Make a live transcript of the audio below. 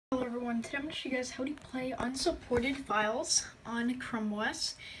everyone, today I'm going to show you guys how to play unsupported files on Chrome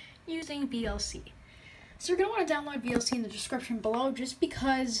OS using VLC. So you're going to want to download VLC in the description below just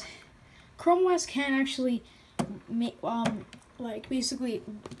because Chrome OS can actually make, basically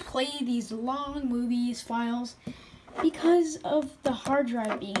play these long movies files because of the hard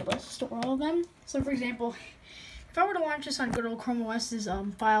drive being able to store all of them. So for example, if I were to launch this on good old Chrome OS's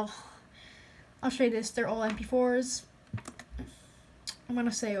file, I'll show you this. They're all MP4s. I'm going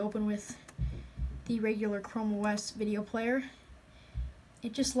to say open with the regular Chrome OS video player.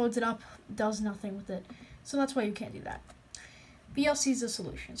 It just loads it up, does nothing with it. So that's why you can't do that. VLC is the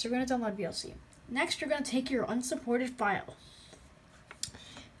solution. So you're going to download VLC. Next, you're going to take your unsupported file.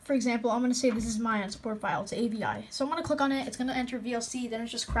 For example, I'm going to say this is my unsupported file. It's AVI. So I'm going to click on it. It's going to enter VLC. Then it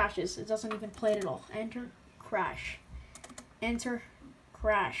just crashes. It doesn't even play it at all. Enter, crash. Enter,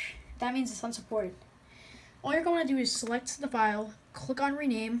 crash. That means it's unsupported. All you're going to do is select the file, click on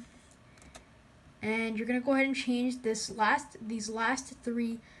rename, and you're going to go ahead and change these last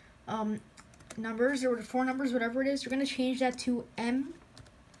three numbers, or 4 numbers, whatever it is. You're going to change that to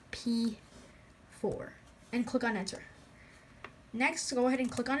MP4 and click on enter. Next, go ahead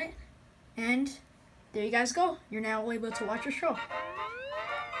and click on it, and there you guys go. You're now able to watch your show.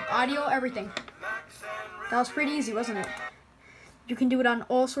 Audio, everything. That was pretty easy, wasn't it? You can do it on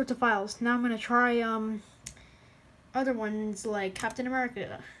all sorts of files. Now I'm going to try other ones like Captain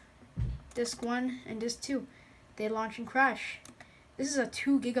America, Disc 1 and Disc 2. They launch and crash. This is a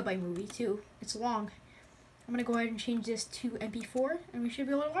 2 GB movie too. It's long. I'm going to go ahead and change this to MP4 and we should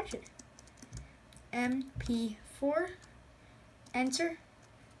be able to watch it. MP4, enter.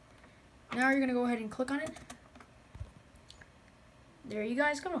 Now you're going to go ahead and click on it. There you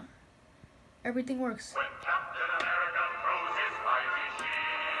guys go. Everything works.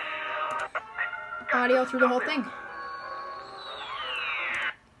 Audio through the whole thing.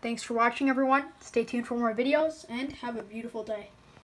 Thanks for watching, everyone. Stay tuned for more videos, and have a beautiful day.